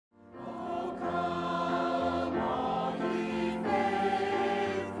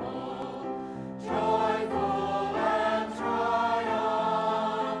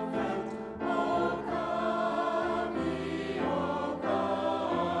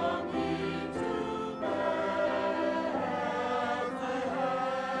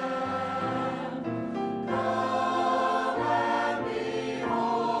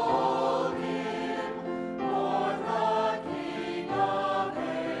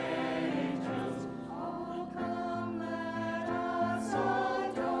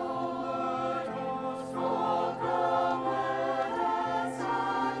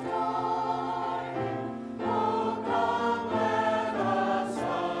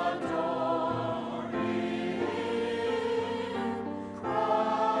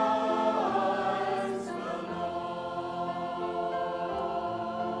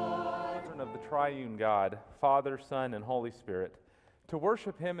triune God, Father, Son, and Holy Spirit, to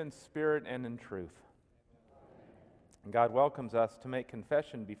worship him in spirit and in truth. And God welcomes us to make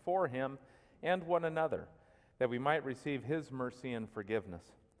confession before him and one another, that we might receive his mercy and forgiveness.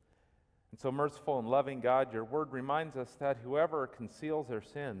 And so, merciful and loving God, your word reminds us that whoever conceals their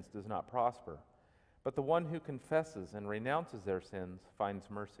sins does not prosper, but the one who confesses and renounces their sins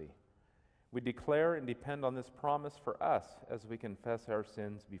finds mercy. We declare and depend on this promise for us as we confess our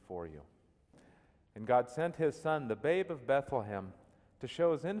sins before you. And God sent his Son, the babe of Bethlehem, to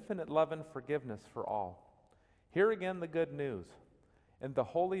show his infinite love and forgiveness for all. Hear again the good news. In the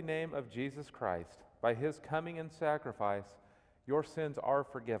holy name of Jesus Christ, by his coming and sacrifice, your sins are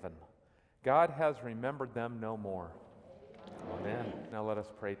forgiven. God has remembered them no more. Amen. Now let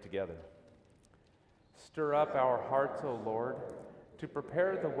us pray together. Stir up our hearts, O Lord, to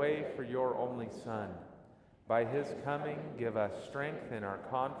prepare the way for your only Son. By his coming, give us strength in our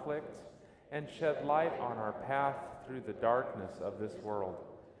conflicts and shed light on our path through the darkness of this world.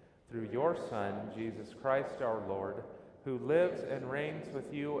 Through your Son, Jesus Christ our Lord, who lives and reigns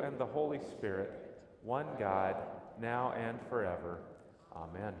with you and the Holy Spirit, one God, now and forever.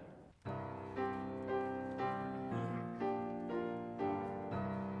 Amen.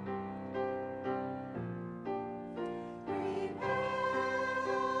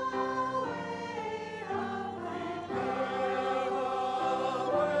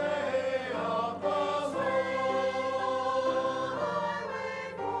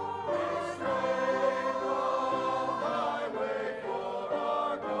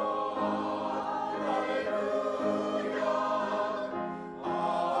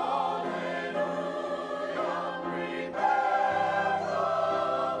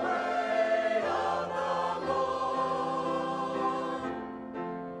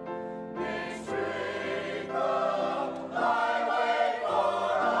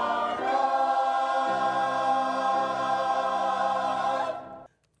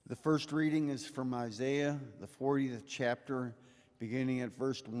 The first reading is from Isaiah, the 40th chapter, beginning at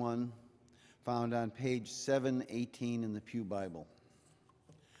verse 1, found on page 718 in the Pew Bible.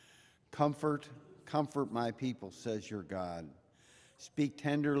 Comfort, comfort my people, says your God. Speak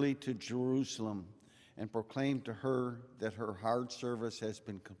tenderly to Jerusalem and proclaim to her that her hard service has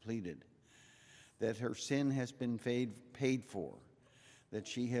been completed, that her sin has been paid for, that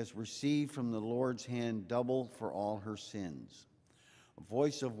she has received from the Lord's hand double for all her sins. A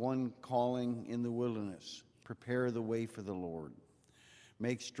voice of one calling in the wilderness, prepare the way for the Lord.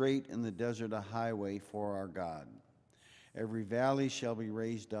 Make straight in the desert a highway for our God. Every valley shall be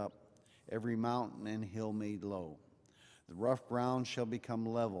raised up, every mountain and hill made low. The rough ground shall become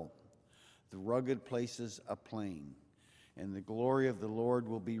level, the rugged places a plain. And the glory of the Lord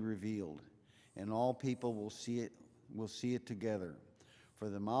will be revealed, and all people will see it together. For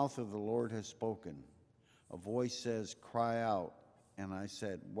the mouth of the Lord has spoken. A voice says, cry out. And I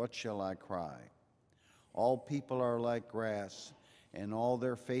said, what shall I cry? All people are like grass, and all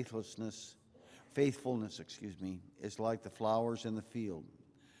their faithfulness, is like the flowers in the field.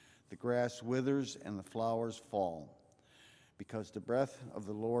 The grass withers and the flowers fall, because the breath of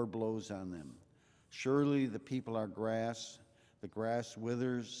the Lord blows on them. Surely the people are grass, the grass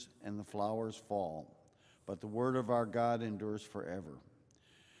withers and the flowers fall, but the word of our God endures forever.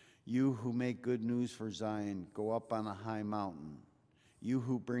 You who make good news for Zion, go up on a high mountain. You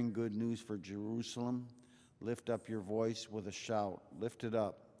who bring good news for Jerusalem, lift up your voice with a shout. Lift it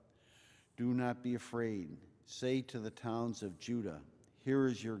up. Do not be afraid. Say to the towns of Judah, here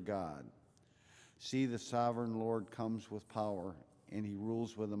is your God. See, the sovereign Lord comes with power, and he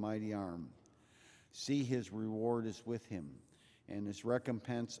rules with a mighty arm. See, his reward is with him, and his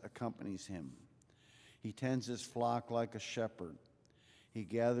recompense accompanies him. He tends his flock like a shepherd. He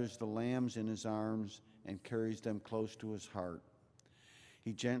gathers the lambs in his arms and carries them close to his heart.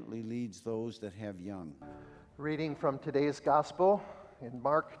 He gently leads those that have young. Reading from today's gospel in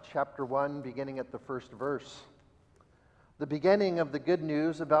Mark chapter 1, beginning at the first verse. The beginning of the good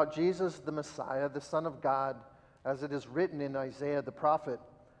news about Jesus the Messiah, the Son of God, as it is written in Isaiah the prophet.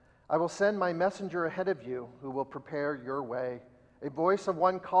 I will send my messenger ahead of you who will prepare your way. A voice of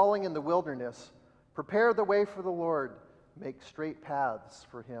one calling in the wilderness, prepare the way for the Lord, make straight paths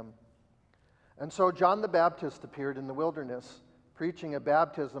for him. And so John the Baptist appeared in the wilderness, preaching a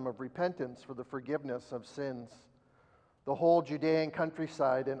baptism of repentance for the forgiveness of sins. The whole Judean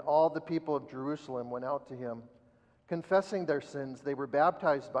countryside and all the people of Jerusalem went out to him. Confessing their sins, they were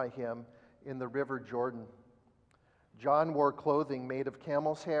baptized by him in the river Jordan. John wore clothing made of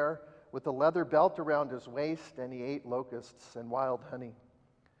camel's hair with a leather belt around his waist, and he ate locusts and wild honey.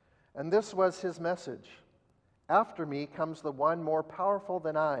 And this was his message. After me comes the one more powerful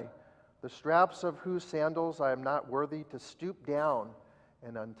than I, the straps of whose sandals I am not worthy to stoop down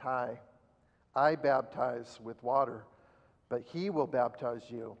and untie. I baptize with water, but he will baptize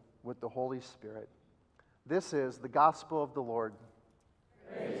you with the Holy Spirit. This is the gospel of the Lord.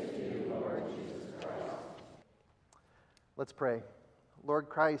 Praise to you, Lord Jesus Christ. Let's pray. Lord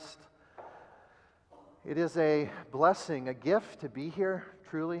Christ, it is a blessing, a gift to be here,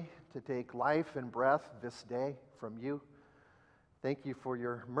 truly, to take life and breath this day from you. Thank you for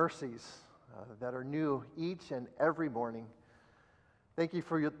your mercies that are new each and every morning. Thank you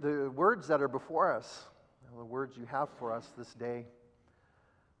for the words that are before us, the words you have for us this day.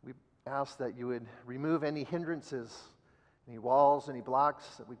 We ask that you would remove any hindrances, any walls, any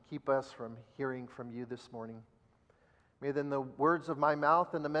blocks that would keep us from hearing from you this morning. May then the words of my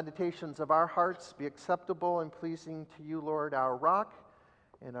mouth and the meditations of our hearts be acceptable and pleasing to you, Lord, our rock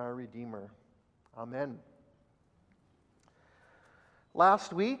and our Redeemer. Amen.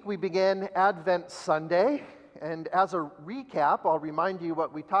 Last week we began Advent Sunday, and as a recap, I'll remind you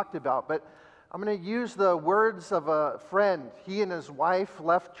what we talked about, but I'm going to use the words of a friend. He and his wife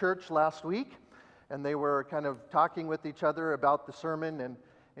left church last week, and they were kind of talking with each other about the sermon, and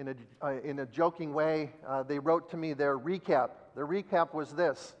in a joking way, they wrote to me their recap. Their recap was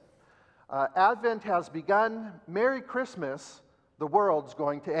this: Advent has begun. Merry Christmas. The world's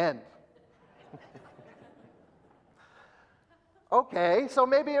going to end. Okay, so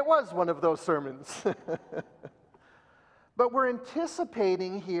maybe it was one of those sermons. But we're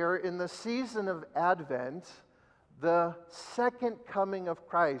anticipating here in the season of Advent the second coming of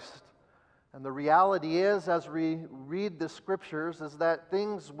Christ. And the reality is, as we read the scriptures, is that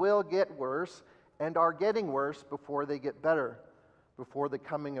things will get worse and are getting worse before they get better, before the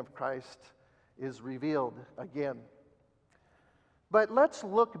coming of Christ is revealed again. But let's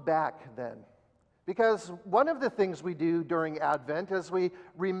look back then, because one of the things we do during Advent is we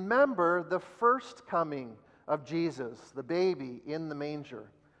remember the first coming of Jesus, the baby in the manger,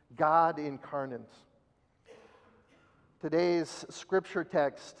 God incarnate. Today's scripture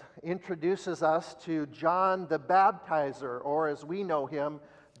text introduces us to John the Baptizer, or as we know him,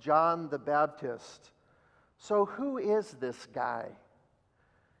 John the Baptist. So who is this guy?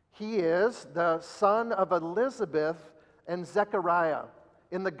 He is the son of Elizabeth and Zechariah.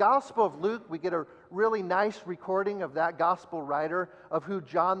 In the Gospel of Luke, we get a really nice recording of that gospel writer of who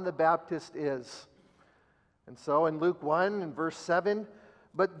John the Baptist is. And so in Luke 1 and verse 7,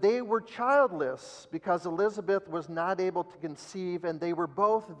 but they were childless because Elizabeth was not able to conceive, and they were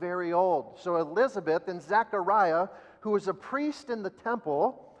both very old. So Elizabeth and Zechariah, who was a priest in the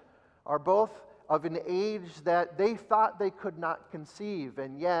temple, are both of an age that they thought they could not conceive,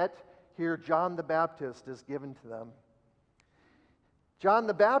 and yet here John the Baptist is given to them. John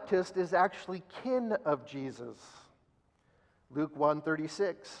the Baptist is actually kin of Jesus. Luke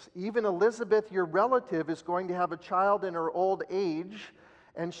 1:36, even Elizabeth, your relative, is going to have a child in her old age,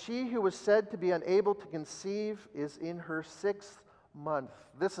 and she who was said to be unable to conceive is in her 6th month.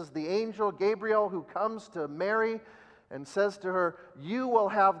 This is the angel Gabriel who comes to Mary and says to her, you will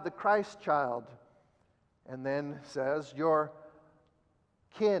have the Christ child. And then says, your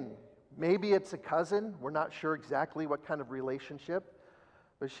kin. Maybe it's a cousin. We're not sure exactly what kind of relationship,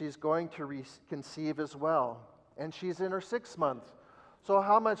 but she's going to conceive as well. And she's in her 6th month. So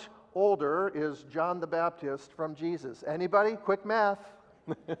how much older is John the Baptist from Jesus? Anybody? Quick math.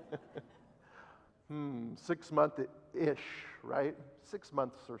 6 month-ish, right? 6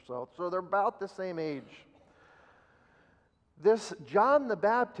 months or so. So they're about the same age. This John the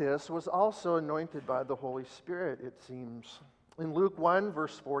Baptist was also anointed by the Holy Spirit, it seems. In Luke 1,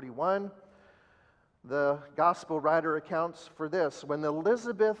 verse 41, the gospel writer accounts for this. When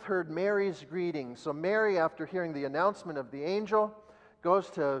Elizabeth heard Mary's greeting, so Mary, after hearing the announcement of the angel, goes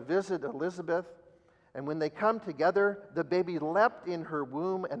to visit Elizabeth, and when they come together, the baby leapt in her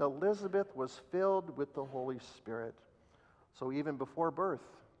womb, and Elizabeth was filled with the Holy Spirit. So even before birth,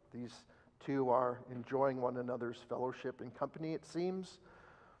 these two are enjoying one another's fellowship and company, it seems.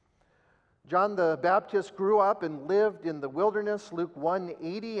 John the Baptist grew up and lived in the wilderness, Luke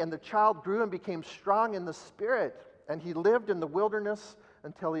 1:80, and the child grew and became strong in the Spirit, and he lived in the wilderness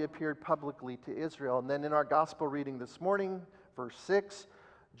until he appeared publicly to Israel. And then in our gospel reading this morning, verse 6,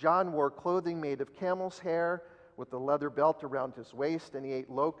 John wore clothing made of camel's hair with a leather belt around his waist, and he ate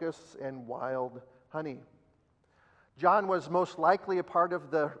locusts and wild honey. John was most likely a part of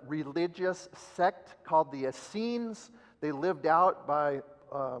the religious sect called the Essenes. They lived out by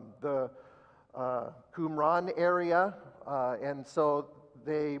the Qumran area, and so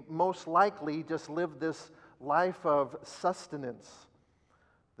they most likely just lived this life of sustenance,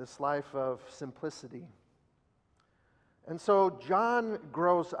 this life of simplicity. And so John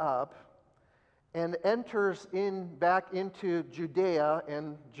grows up and enters back into Judea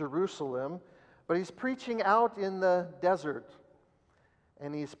and Jerusalem, but he's preaching out in the desert,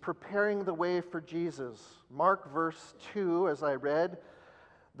 and he's preparing the way for Jesus. Mark verse 2, as I read,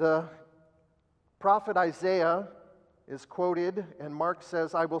 the prophet Isaiah is quoted, and Mark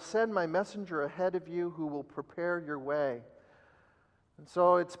says, "I will send my messenger ahead of you who will prepare your way." And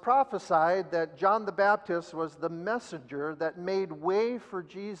so it's prophesied that John the Baptist was the messenger that made way for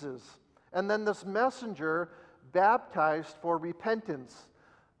Jesus. And then this messenger baptized for repentance.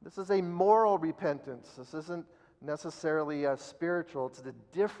 This is a moral repentance. This isn't necessarily a spiritual. It's a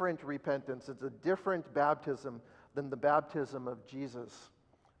different repentance. It's a different baptism than the baptism of Jesus,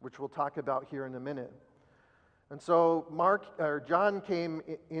 which we'll talk about here in a minute. And so John came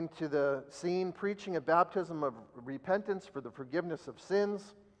into the scene preaching a baptism of repentance for the forgiveness of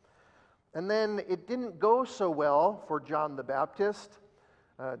sins. And then it didn't go so well for John the Baptist.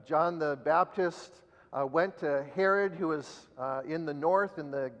 John the Baptist went to Herod, who was in the north,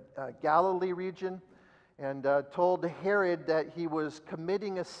 in the Galilee region, and told Herod that he was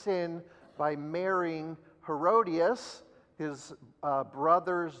committing a sin by marrying Herodias, his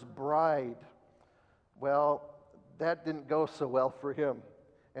brother's bride. Well, that didn't go so well for him.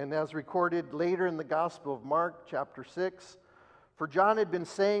 And as recorded later in the Gospel of Mark, chapter 6, for John had been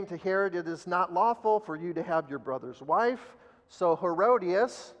saying to Herod, "It is not lawful for you to have your brother's wife." So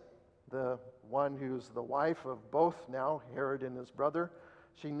Herodias, the one who's the wife of both now, Herod and his brother,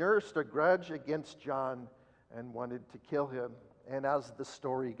 she nursed a grudge against John and wanted to kill him. And as the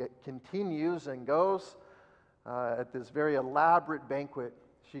story continues and goes, at this very elaborate banquet,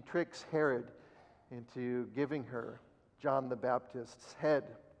 she tricks Herod into giving her John the Baptist's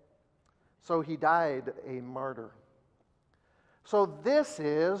head. So he died a martyr. So this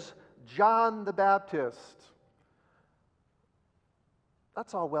is John the Baptist.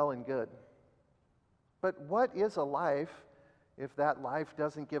 That's all well and good. But what is a life if that life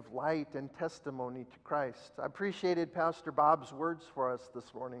doesn't give light and testimony to Christ? I appreciated Pastor Bob's words for us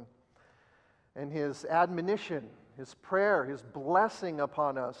this morning, and his admonition, his prayer, his blessing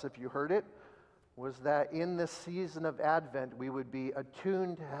upon us, if you heard it, was that in this season of Advent we would be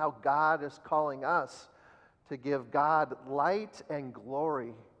attuned to how God is calling us to give God light and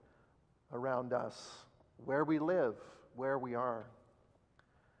glory around us, where we live, where we are.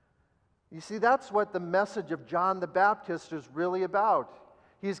 You see, that's what the message of John the Baptist is really about.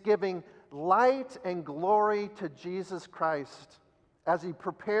 He's giving light and glory to Jesus Christ as he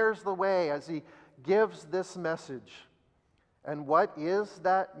prepares the way, as he gives this message. And what is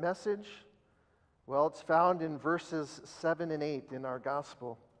that message? Well, it's found in verses 7 and 8 in our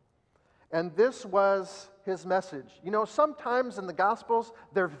gospel. And this was his message. You know, sometimes in the Gospels,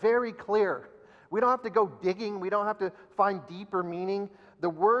 they're very clear. We don't have to go digging. We don't have to find deeper meaning. The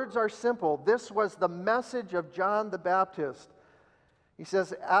words are simple. This was the message of John the Baptist. He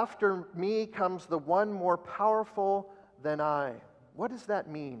says, "After me comes the one more powerful than I." What does that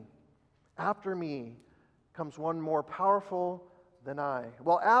mean? After me comes one more powerful than I.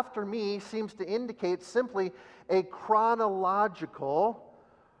 Well, after me seems to indicate simply a chronological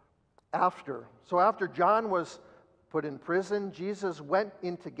after. So after John was put in prison, Jesus went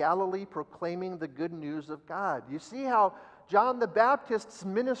into Galilee proclaiming the good news of God. You see how John the Baptist's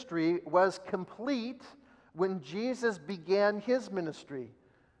ministry was complete when Jesus began his ministry.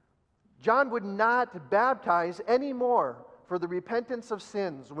 John would not baptize anymore for the repentance of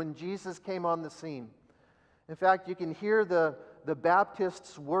sins when Jesus came on the scene. In fact, you can hear the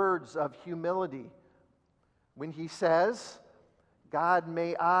Baptist's words of humility when he says, "God,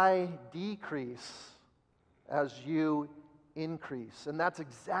 may I decrease as you increase." And that's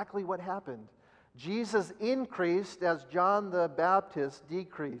exactly what happened. Jesus increased as John the Baptist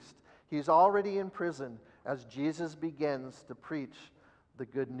decreased. He's already in prison as Jesus begins to preach the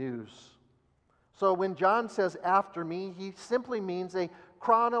good news. So when John says, "after me," he simply means a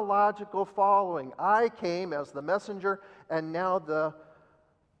chronological following. I came as the messenger, and now the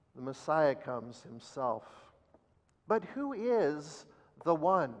Messiah comes himself. But who is the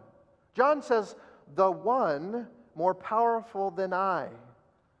one? John says, "The one more powerful than I."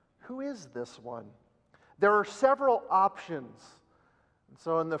 Who is this one? There are several options. And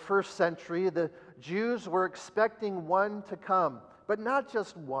so in the first century, the Jews were expecting one to come, but not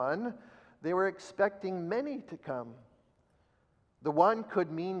just one. They were expecting many to come. The one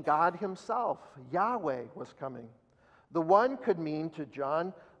could mean God himself. Yahweh was coming. The one could mean to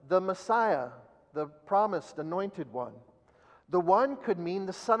John the Messiah, the promised anointed one. The one could mean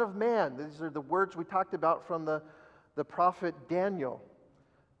the Son of Man. These are the words we talked about from the prophet Daniel.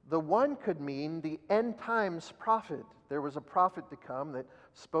 The one could mean the end times prophet. There was a prophet to come that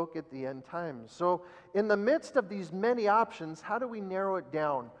spoke at the end times. So in the midst of these many options, how do we narrow it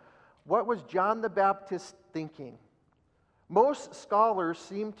down? What was John the Baptist thinking? Most scholars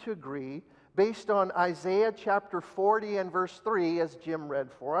seem to agree, based on Isaiah chapter 40 and verse 3, as Jim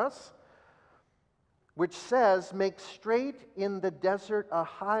read for us, which says, "Make straight in the desert a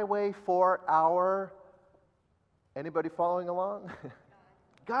highway for our," anybody following along?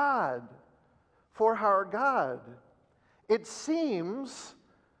 God. For our God. It seems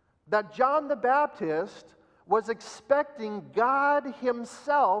that John the Baptist was expecting God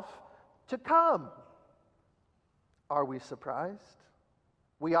himself to come. Are we surprised?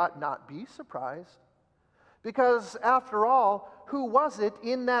 We ought not be surprised. Because after all, who was it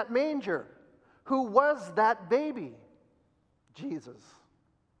in that manger? Who was that baby? Jesus.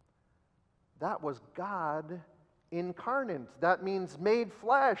 That was God incarnate. That means made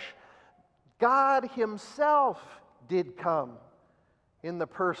flesh. God himself did come in the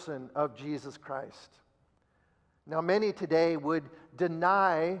person of Jesus Christ. Now, many today would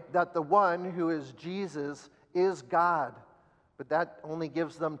deny that the one who is Jesus is God. But that only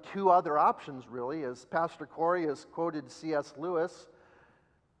gives them two other options, really. As Pastor Corey has quoted C.S. Lewis,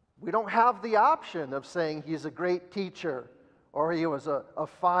 we don't have the option of saying he's a great teacher or he was a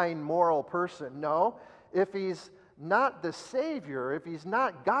fine moral person. No, if he's not the Savior, if he's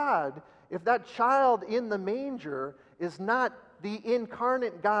not God, if that child in the manger is not the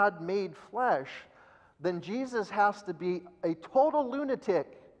incarnate God made flesh, then Jesus has to be a total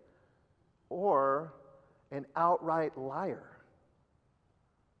lunatic or an outright liar.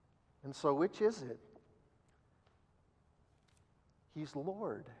 And so which is it? He's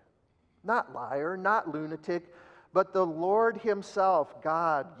Lord. Not liar, not lunatic, but the Lord himself,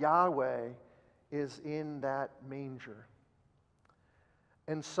 God, Yahweh, is in that manger.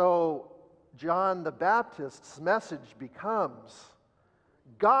 And so John the Baptist's message becomes,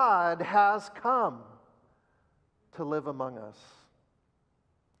 God has come to live among us.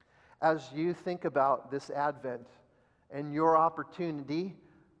 As you think about this Advent and your opportunity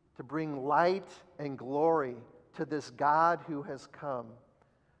to bring light and glory to this God who has come,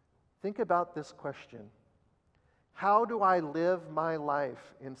 think about this question. How do I live my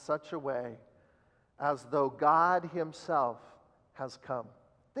life in such a way as though God himself has come?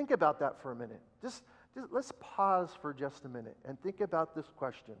 Think about that for a minute. Just let's pause for just a minute and think about this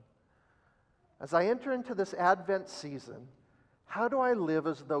question. As I enter into this Advent season, how do I live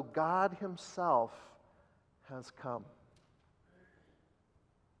as though God himself has come?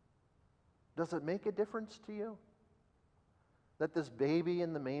 Does it make a difference to you that this baby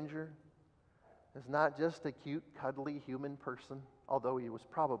in the manger is not just a cute, cuddly human person, although he was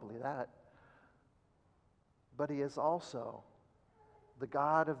probably that, but he is also the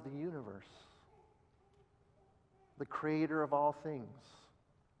God of the universe, the creator of all things,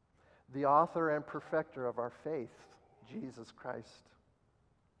 the author and perfecter of our faith, Jesus Christ.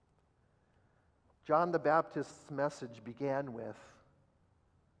 John the Baptist's message began with,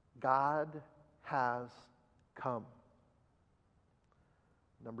 God has come.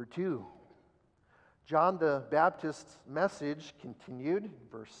 Number two, John the Baptist's message continued,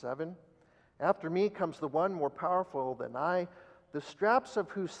 verse 7. After me comes the one more powerful than I, the straps of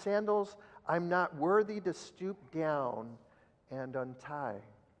whose sandals I'm not worthy to stoop down and untie.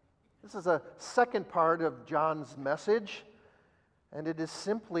 This is a second part of John's message, and it is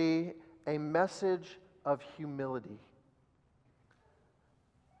simply a message of humility.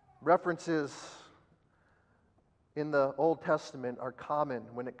 References in the Old Testament are common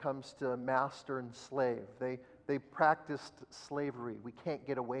when it comes to master and slave. They practiced slavery. We can't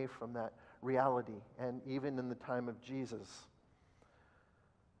get away from that reality, and even in the time of Jesus.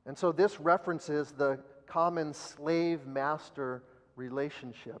 And so this references the common slave-master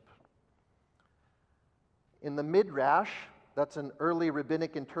relationship. In the Midrash, that's an early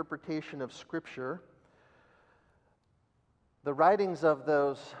rabbinic interpretation of Scripture, the writings of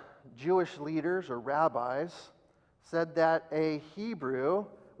those Jewish leaders or rabbis said that a Hebrew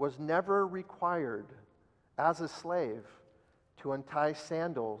was never required as a slave to untie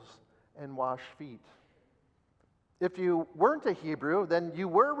sandals and wash feet. If you weren't a Hebrew, then you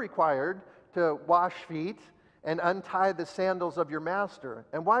were required to wash feet and untie the sandals of your master.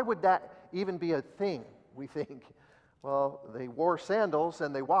 And why would that even be a thing, we think? Well, they wore sandals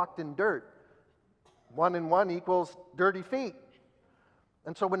and they walked in dirt. 1 and 1 equals dirty feet.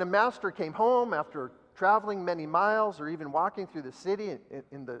 And so when a master came home after traveling many miles or even walking through the city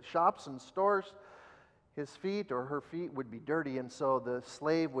in the shops and stores, his feet or her feet would be dirty, and so the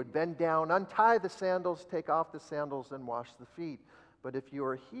slave would bend down, untie the sandals, take off the sandals, and wash the feet. But if you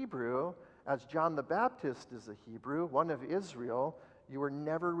are Hebrew, as John the Baptist is a Hebrew, one of Israel, you were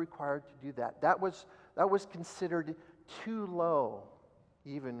never required to do that. That was considered too low,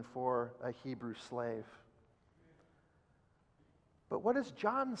 even for a Hebrew slave. But what does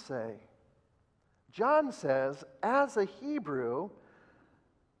John say? John says, as a Hebrew,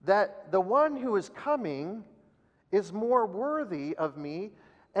 that the one who is coming is more worthy of me,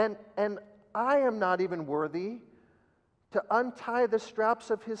 and I am not even worthy to untie the straps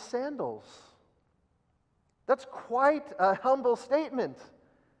of his sandals. That's quite a humble statement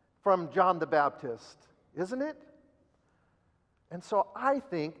from John the Baptist, isn't it? And so I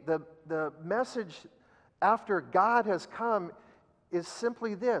think the message after God has come is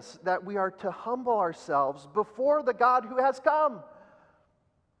simply this, that we are to humble ourselves before the God who has come.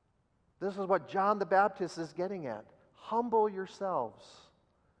 This is what John the Baptist is getting at. Humble yourselves.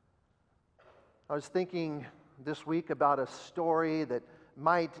 I was thinking this week about a story that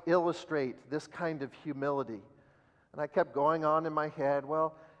might illustrate this kind of humility. And I kept going on in my head,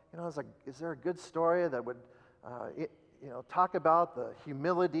 well, I was like, is there a good story that would talk about the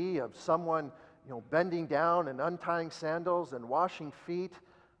humility of someone bending down and untying sandals and washing feet?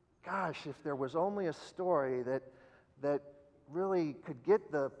 Gosh, if there was only a story that really could get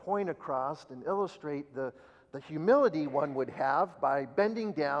the point across and illustrate the humility one would have by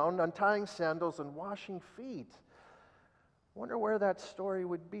bending down, untying sandals, and washing feet. Wonder where that story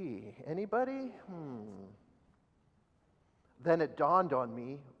would be. Anybody? Then it dawned on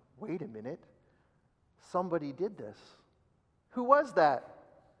me, wait a minute, somebody did this. Who was that?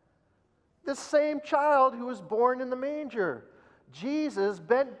 The same child who was born in the manger. Jesus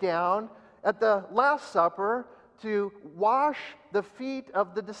bent down at the Last Supper to wash the feet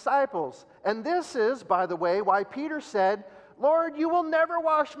of the disciples. And this is, by the way, why Peter said, Lord, you will never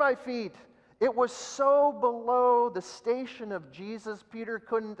wash my feet. It was so below the station of Jesus, Peter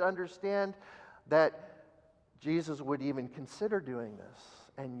couldn't understand that Jesus would even consider doing this.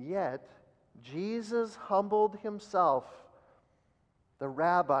 And yet, Jesus humbled himself, the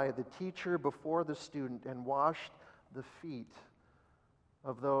rabbi, the teacher before the student, and washed the feet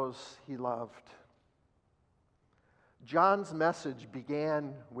of those he loved. John's message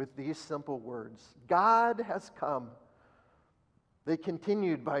began with these simple words, God has come. They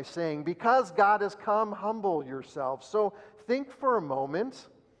continued by saying, because God has come, humble yourself. So think for a moment,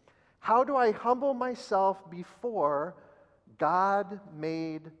 how do I humble myself before God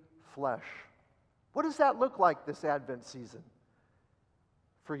made flesh? What does that look like this Advent season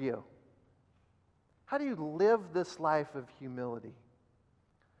for you? How do you live this life of humility?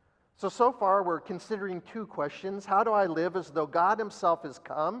 So far we're considering two questions. How do I live as though God himself has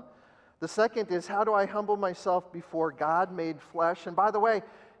come? The second is, how do I humble myself before God made flesh? And by the way,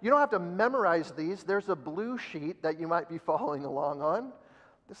 you don't have to memorize these. There's a blue sheet that you might be following along on.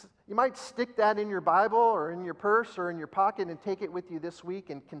 You might stick that in your Bible or in your purse or in your pocket and take it with you this week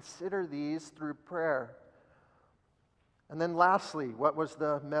and consider these through prayer. And then lastly, what was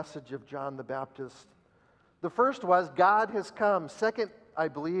the message of John the Baptist? The first was, God has come. Second, I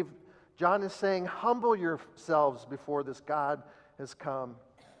believe, John is saying, humble yourselves before this God has come.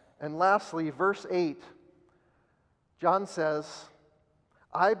 And lastly, verse 8, John says,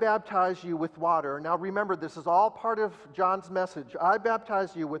 I baptize you with water. Now remember, this is all part of John's message. I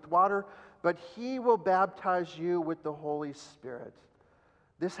baptize you with water, but he will baptize you with the Holy Spirit.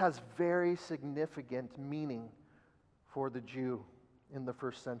 This has very significant meaning for the Jew in the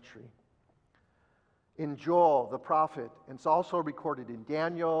first century. In Joel, the prophet, and it's also recorded in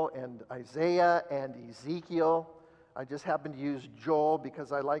Daniel and Isaiah and Ezekiel. I just happen to use Joel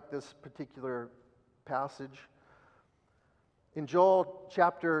because I like this particular passage. In Joel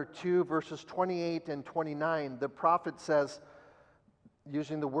chapter 2, verses 28 and 29, the prophet says,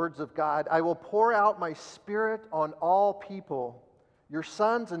 using the words of God, I will pour out my spirit on all people. Your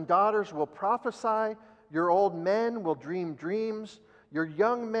sons and daughters will prophesy. Your old men will dream dreams. Your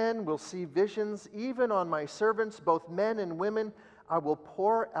young men will see visions. Even on my servants, both men and women, I will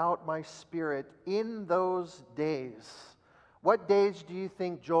pour out my spirit in those days. What days do you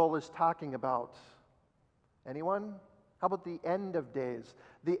think Joel is talking about? Anyone? How about the end of days?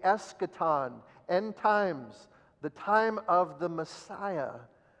 The eschaton, end times, the time of the Messiah.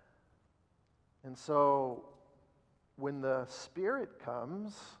 And so, when the Spirit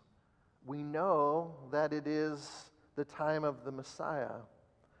comes, we know that it is the time of the Messiah.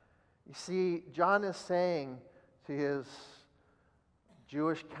 You see, John is saying to his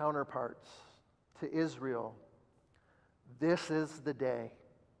Jewish counterparts, to Israel, this is the day.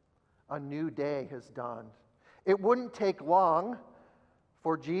 A new day has dawned. It wouldn't take long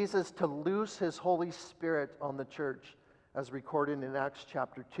for Jesus to loose his Holy Spirit on the church. as recorded in Acts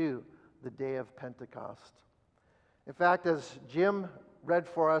chapter 2, the day of Pentecost. In fact, as Jim read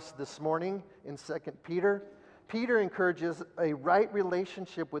for us this morning in 2 Peter, Peter encourages a right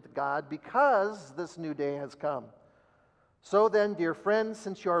relationship with God because this new day has come. So then, dear friends,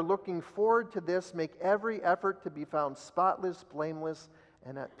 since you are looking forward to this, make every effort to be found spotless, blameless,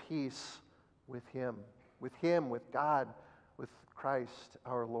 and at peace with Him, with God, with Christ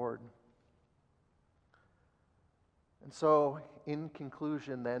our Lord. And so, in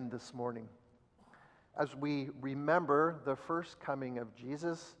conclusion then this morning, as we remember the first coming of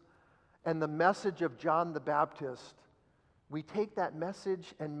Jesus and the message of John the Baptist, we take that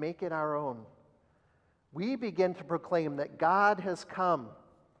message and make it our own. We begin to proclaim that God has come.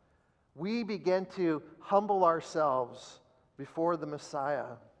 We begin to humble ourselves before the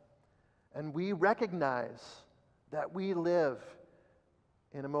Messiah. And we recognize that we live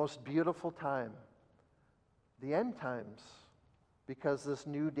in a most beautiful time, the end times, because this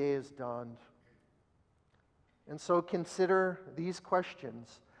new day has dawned. And so consider these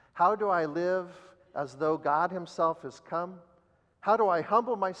questions. How do I live as though God Himself has come? How do I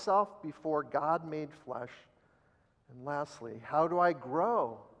humble myself before God made flesh? And lastly, how do I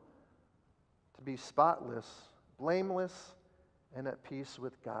grow to be spotless, blameless, and at peace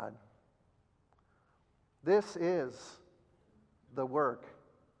with God? This is the work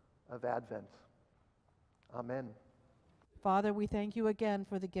of Advent. Amen. Father, we thank you again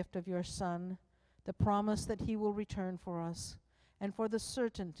for the gift of your Son, the promise that he will return for us, and for the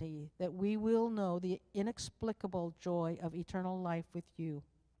certainty that we will know the inexplicable joy of eternal life with you.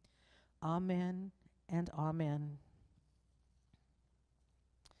 Amen and amen.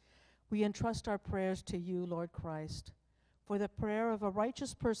 We entrust our prayers to you, Lord Christ, for the prayer of a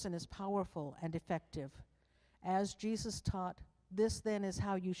righteous person is powerful and effective. As Jesus taught, this then is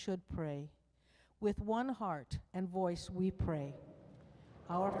how you should pray. With one heart and voice we pray.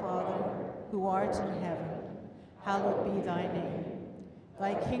 Our Father, who art in heaven, hallowed be thy name.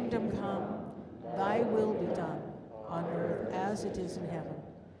 Thy kingdom come, thy will be done, on earth as it is in heaven.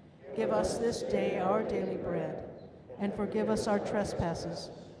 Give us this day our daily bread, and forgive us our trespasses,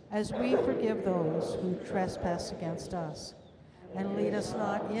 as we forgive those who trespass against us. And lead us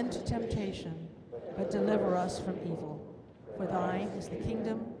not into temptation, but deliver us from evil. For thine is the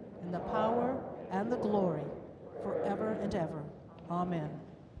kingdom, and the power, and the glory, forever and ever. Amen.